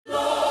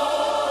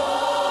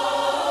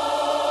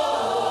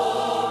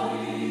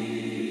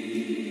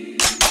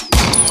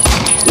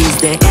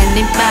there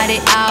anybody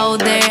out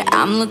there?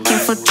 I'm looking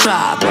for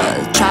trouble.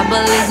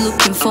 Trouble is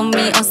looking for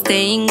me or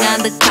staying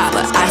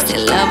undercover. I say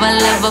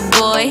lover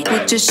boy,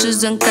 put your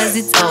shoes on cause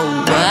it's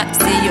over.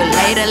 See you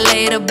later,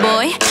 later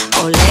boy.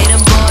 Oh later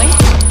boy.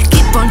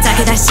 Keep on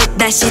talking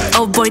that shit.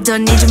 Oh boy,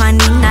 don't need your money,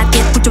 not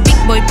yet. Put your big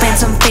boy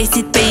pants on, face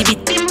it baby.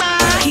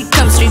 Here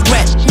comes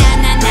regret. Nah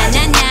nah nah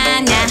nah nah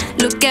nah.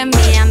 Look at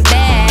me, I'm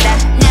better.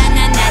 Nah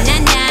nah nah nah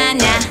nah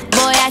nah.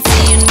 Boy, I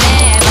see you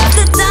never.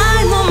 The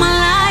time of my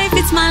life,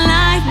 it's my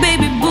life,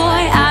 baby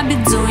boy. I'll be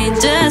doing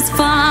just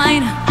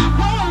fine.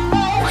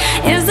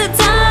 It's the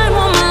time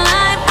of my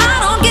life. I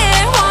don't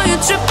care why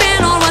you're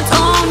tripping or what's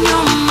on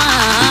your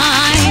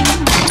mind.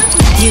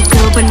 You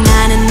go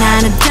banana,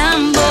 nana,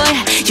 dumb boy.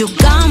 You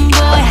gone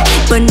boy.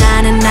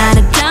 Banana,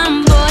 nana,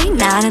 dumb boy.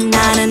 Nana,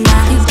 nana,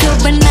 nana. You go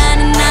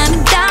banana, nana,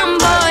 dumb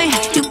boy.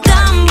 You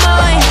gone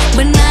boy.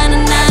 Banana,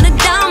 nana,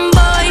 dumb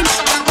boy.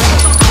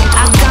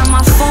 I got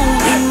my phone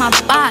in my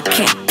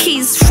pocket,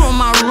 keys from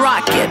my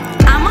rocket.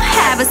 I'ma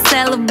have a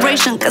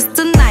celebration cause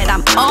tonight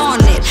I'm on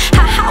it.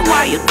 How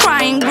are you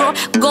crying bro?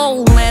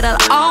 Gold medal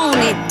on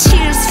it.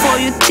 Cheers for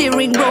you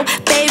tearing bro.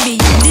 Baby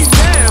you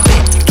deserve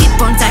it.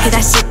 Keep on talking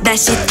that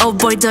shit. Oh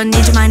boy, don't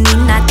need your money,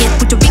 not yet.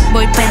 Put your big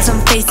boy pants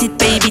on, face it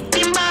baby.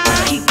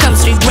 Here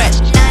comes regret.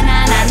 Nah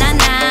nah nah nah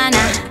nah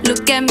nah.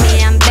 Look at me,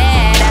 I'm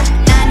better.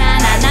 Nah nah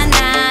nah nah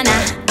nah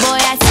nah. Boy,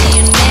 I see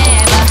you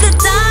never. The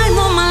time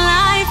of my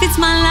life, it's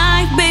my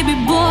life, baby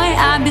boy.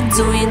 I'll be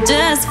doing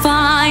just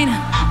fine.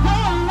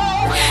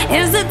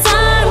 It's the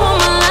time of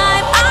my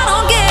life. I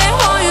don't care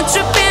why you're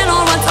tripping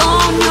or what's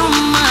on your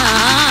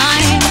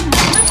mind.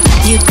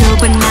 You go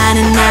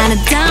banana, nana,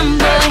 dumb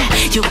boy.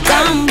 You got